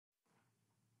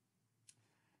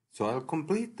So I'll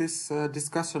complete this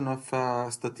discussion of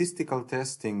statistical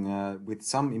testing with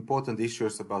some important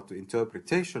issues about the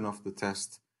interpretation of the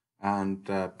test and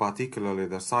particularly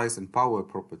the size and power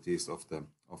properties of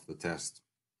the test.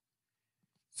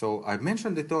 So I've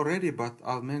mentioned it already, but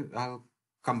I'll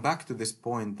come back to this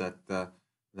point that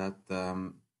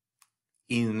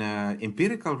in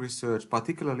empirical research,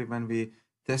 particularly when we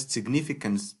test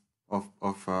significance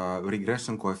of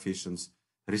regression coefficients,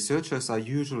 researchers are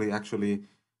usually actually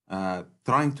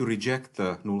trying to reject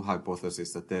the null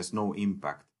hypothesis that there's no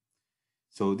impact.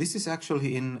 So this is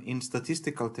actually in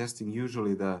statistical testing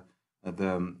usually the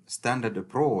standard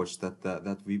approach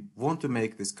that we want to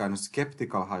make this kind of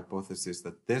skeptical hypothesis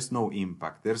that there's no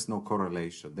impact, there's no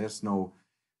correlation, there's no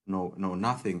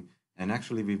nothing, and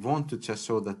actually we want to just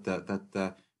show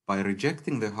that by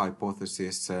rejecting the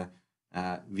hypothesis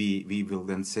we will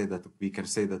then say that we can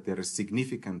say that there is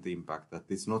significant impact, that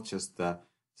it's not just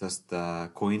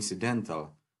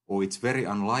coincidental, or it's very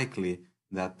unlikely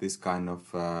that this kind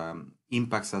of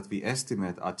impacts that we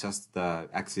estimate are just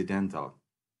accidental.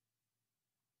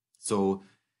 So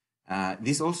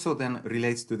this also then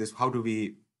relates to this: how do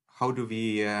we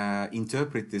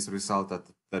interpret this result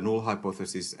that the null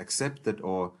hypothesis is accepted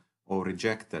or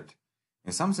rejected?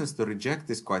 In some sense, the reject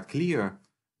is quite clear,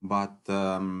 but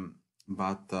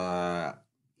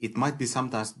it might be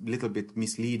sometimes a little bit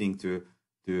misleading to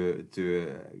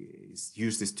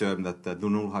use this term that the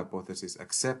null hypothesis is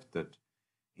accepted.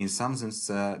 In some sense,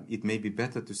 it may be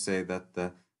better to say that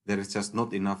there is just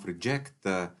not enough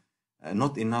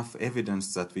not enough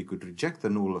evidence that we could reject the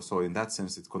null. So in that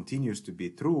sense, it continues to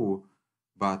be true,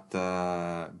 but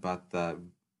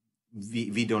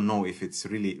we don't know if it's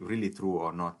really true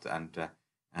or not.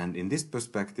 And in this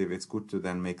perspective, it's good to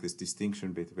then make this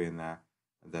distinction between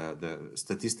the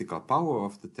statistical power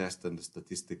of the test and the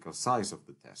statistical size of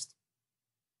the test.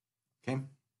 Okay.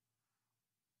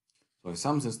 So in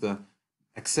some sense, the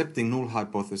accepting null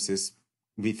hypothesis,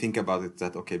 we think about it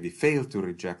that, okay, we fail to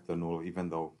reject the null, even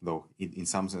though in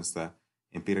some sense the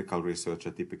empirical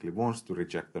researcher typically wants to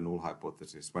reject the null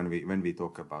hypothesis when we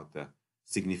talk about the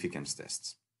significance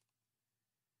tests.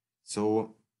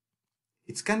 So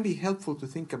it can be helpful to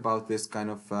think about this kind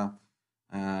of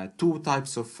two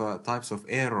types of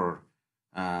error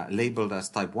labeled as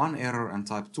type 1 error and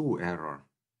type 2 error.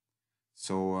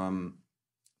 So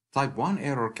type 1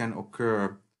 error can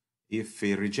occur if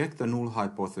we reject the null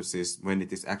hypothesis when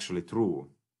it is actually true.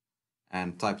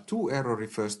 And type 2 error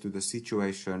refers to the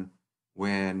situation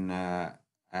when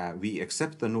we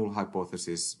accept the null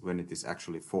hypothesis when it is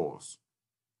actually false.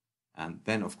 And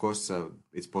then, of course,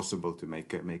 it's possible to make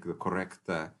the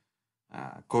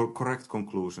correct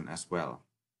conclusion as well.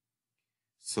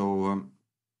 So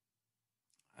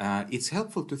it's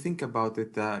helpful to think about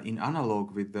it in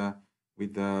analog with the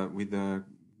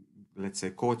let's say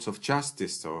courts of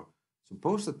justice. So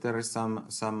suppose that there is some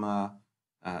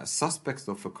suspects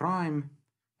of a crime,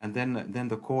 and then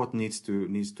the court needs to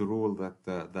rule that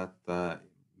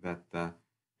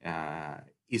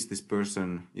is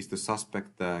the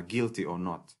suspect guilty or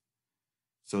not.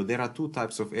 So there are two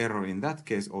types of error in that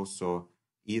case also.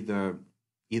 Either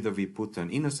we put an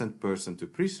innocent person to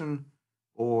prison,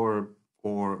 or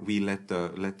we let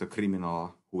the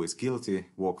criminal who is guilty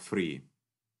walk free.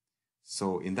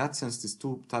 So in that sense, these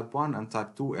two type 1 and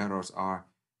type 2 errors are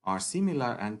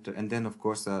similar, and then of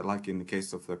course, like in the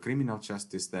case of the criminal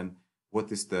justice, then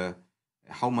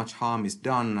how much harm is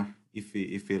done if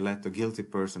we let a guilty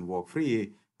person walk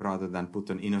free rather than put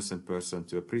an innocent person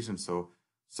to a prison. So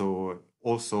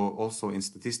also in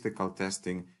statistical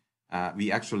testing,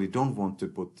 we actually don't want to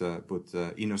put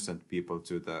innocent people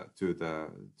to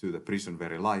the prison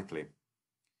very lightly.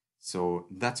 So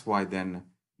that's why then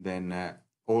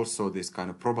also this kind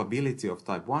of probability of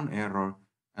type 1 error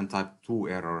and type 2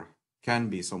 error can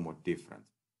be somewhat different.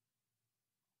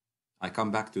 I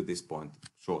come back to this point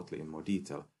shortly in more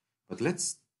detail, but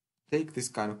let's take this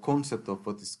kind of concept of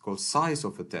what is called size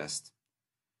of a test.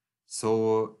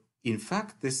 So in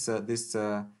fact,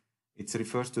 it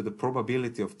refers to the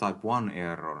probability of type 1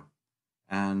 error.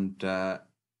 And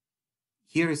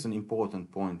here is an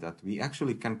important point, that we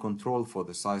actually can control for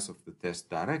the size of the test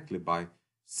directly by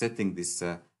setting this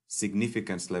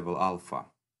significance level alpha.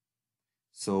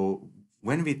 So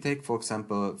when we take, for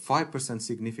example, 5%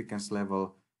 significance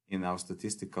level in our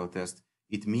statistical test,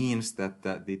 it means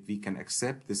that we can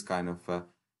accept this kind of a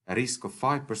risk of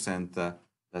 5%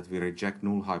 that we reject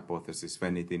null hypothesis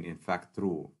when it is in fact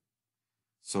true.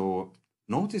 So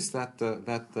notice that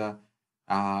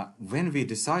when we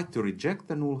decide to reject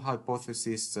the null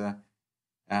hypothesis,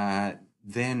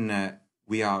 then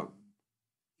we are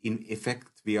in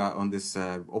effect we are on this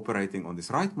operating on this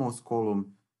rightmost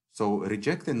column. So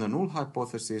rejecting the null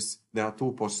hypothesis, there are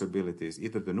two possibilities.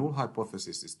 Either the null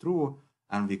hypothesis is true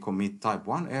and we commit type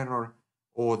 1 error,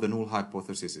 or the null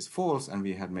hypothesis is false and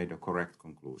we had made a correct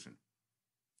conclusion.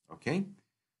 Okay?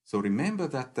 So remember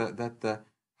that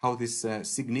how this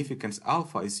significance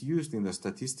alpha is used in the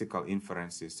statistical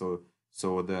inferences.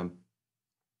 So the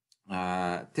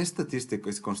test statistic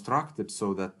is constructed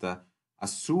so that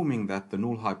assuming that the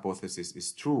null hypothesis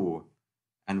is true,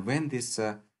 and when this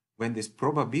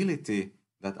probability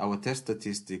that our test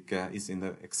statistic is in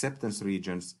the acceptance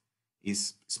regions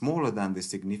is smaller than the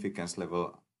significance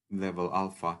level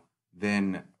alpha,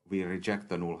 then we reject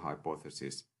the null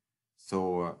hypothesis.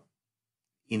 So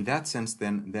in that sense,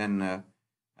 then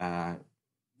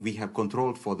we have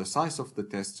controlled for the size of the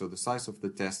test. So the size of the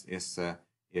test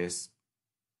is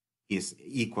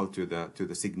equal to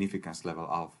the significance level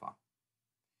alpha.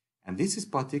 And this is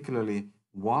particularly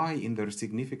why in the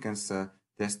significance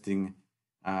testing,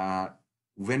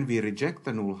 when we reject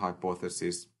the null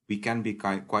hypothesis, we can be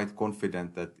quite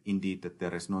confident that indeed that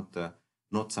there is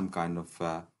not some kind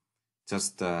of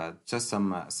just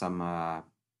some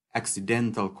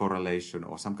accidental correlation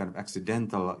or some kind of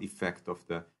accidental effect of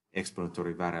the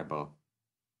explanatory variable,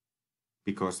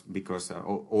 because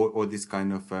or this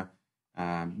kind of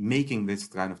making this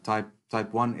kind of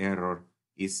type 1 error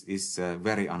is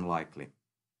very unlikely.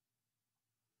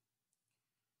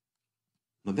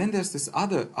 Now then there's this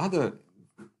other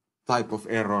type of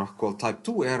error called type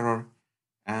 2 error,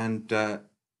 and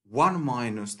 1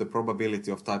 minus the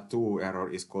probability of type 2 error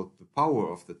is called the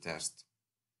power of the test.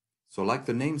 So like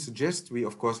the name suggests, we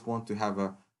of course want to have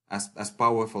a as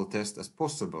powerful test as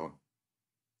possible.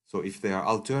 So if there are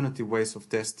alternative ways of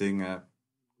testing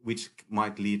which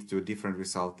might lead to a different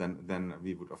result, then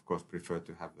we would of course prefer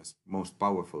to have the most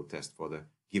powerful test for the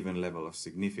given level of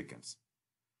significance.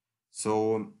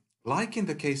 So like in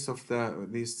the case of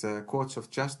these courts of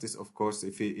justice, of course,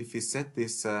 if we set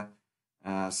this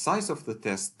size of the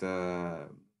test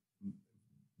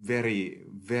very,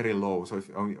 very low, so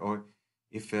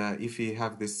if we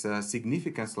have this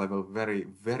significance level very,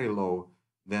 very low,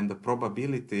 then the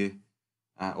probability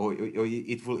or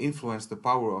it will influence the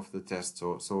power of the test.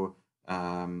 So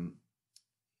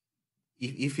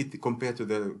if it compared to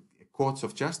the courts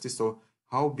of justice, so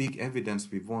how big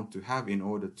evidence we want to have in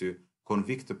order to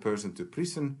convict a person to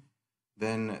prison,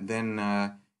 then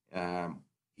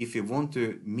if you want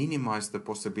to minimize the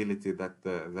possibility that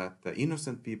the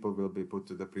innocent people will be put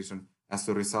to the prison, as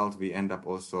a result, we end up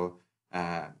also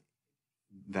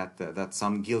that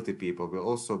some guilty people will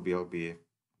also be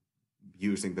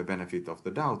using the benefit of the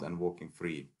doubt and walking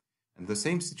free. And the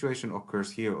same situation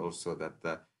occurs here also,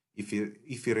 that if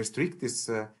you restrict this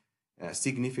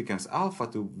significance alpha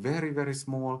to very, very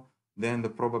small, then the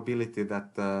probability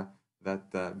that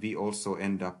we also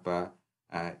end up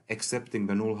accepting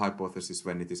the null hypothesis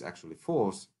when it is actually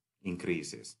false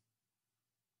increases.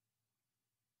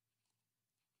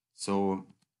 So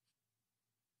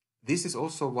this is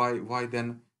also why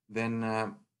then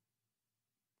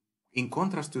in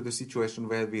contrast to the situation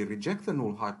where we reject the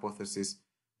null hypothesis,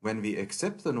 when we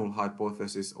accept the null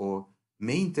hypothesis or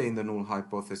maintain the null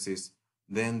hypothesis,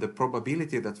 then the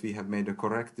probability that we have made a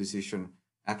correct decision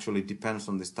actually depends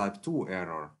on this type 2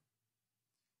 error.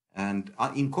 And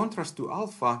in contrast to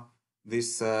alpha,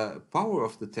 this power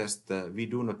of the test we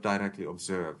do not directly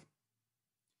observe.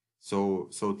 So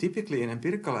typically in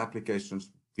empirical applications,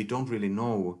 we don't really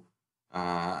know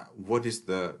what is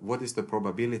the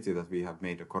probability that we have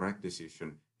made a correct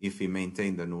decision if we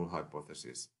maintain the null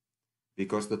hypothesis,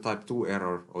 because the type 2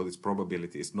 error or this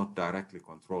probability is not directly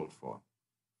controlled for.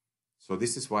 So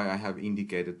this is why I have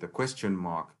indicated the question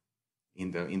mark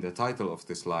in the title of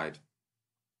the slide,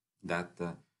 that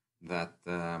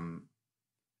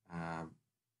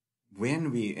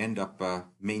when we end up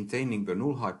maintaining the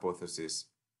null hypothesis,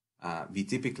 we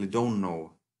typically don't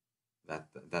know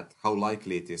that how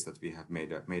likely it is that we have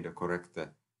made a correct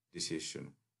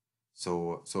decision.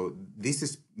 So this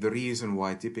is the reason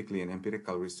why typically in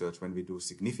empirical research, when we do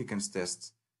significance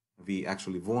tests, we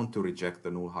actually want to reject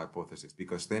the null hypothesis,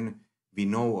 because then we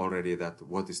know already that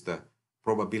what is the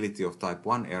probability of type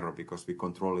 1 error, because we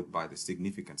control it by the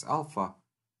significance alpha.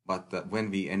 But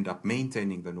when we end up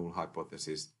maintaining the null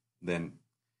hypothesis, then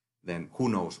who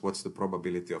knows what's the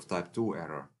probability of type 2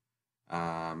 error.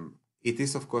 It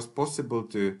is of course possible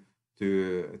to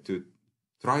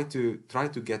try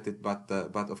to get it, but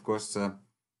of course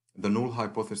the null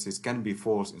hypothesis can be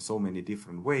false in so many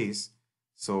different ways.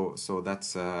 So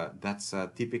that's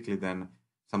typically then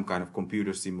some kind of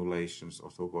computer simulations or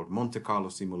so-called Monte Carlo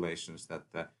simulations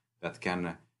that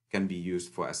can be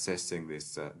used for assessing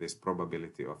this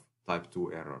probability of type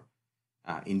 2 error.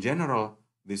 In general,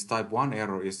 this type 1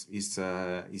 error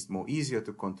is more easier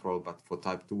to control, but for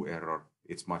type 2 error,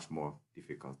 it's much more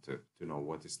difficult to know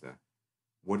what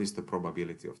is the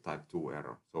probability of type 2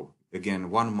 error. So again,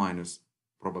 1 minus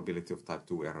probability of type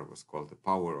 2 error was called the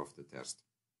power of the test.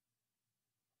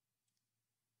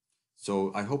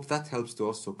 So I hope that helps to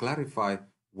also clarify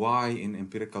why in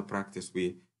empirical practice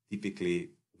we typically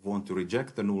want to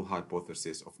reject the null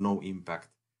hypothesis of no impact,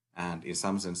 and in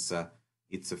some sense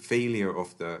it's a failure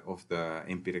of the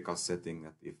empirical setting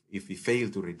that if we fail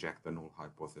to reject the null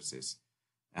hypothesis.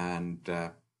 And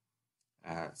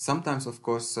sometimes, of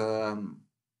course,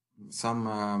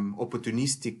 some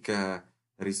opportunistic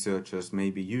researchers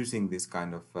may be using this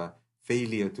kind of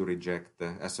failure to reject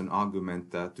as an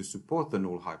argument to support the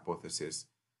null hypothesis.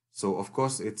 So, of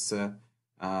course, it's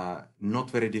not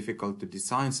very difficult to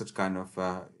design such kind of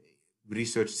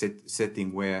research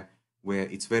setting where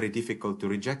it's very difficult to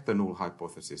reject the null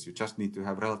hypothesis. You just need to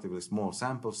have relatively small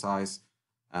sample size,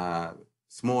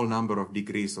 small number of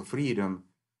degrees of freedom,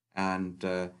 and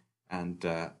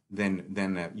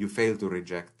then you fail to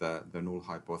reject the null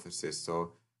hypothesis.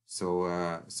 So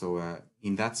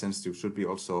in that sense, you should be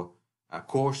also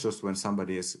cautious when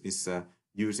somebody is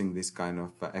using this kind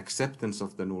of acceptance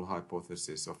of the null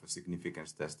hypothesis of a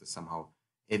significance test as somehow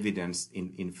evidence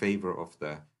in favor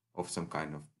of some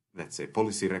kind of, let's say,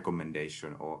 policy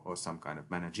recommendation or some kind of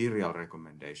managerial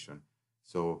recommendation.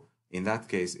 So in that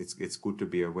case, it's good to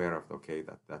be aware of, okay,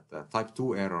 that type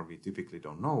 2 error we typically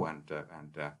don't know,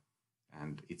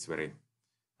 and it's very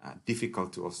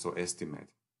difficult to also estimate.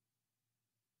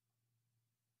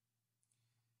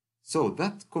 So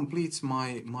that completes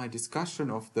my discussion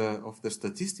of the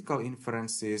statistical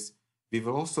inferences. We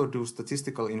will also do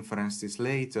statistical inferences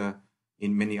later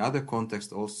in many other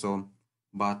contexts also,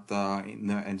 but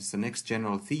and it's the next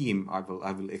general theme. I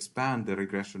will expand the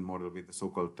regression model with the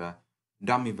so-called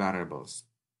dummy variables.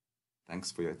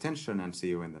 Thanks for your attention, and see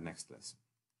you in the next lesson.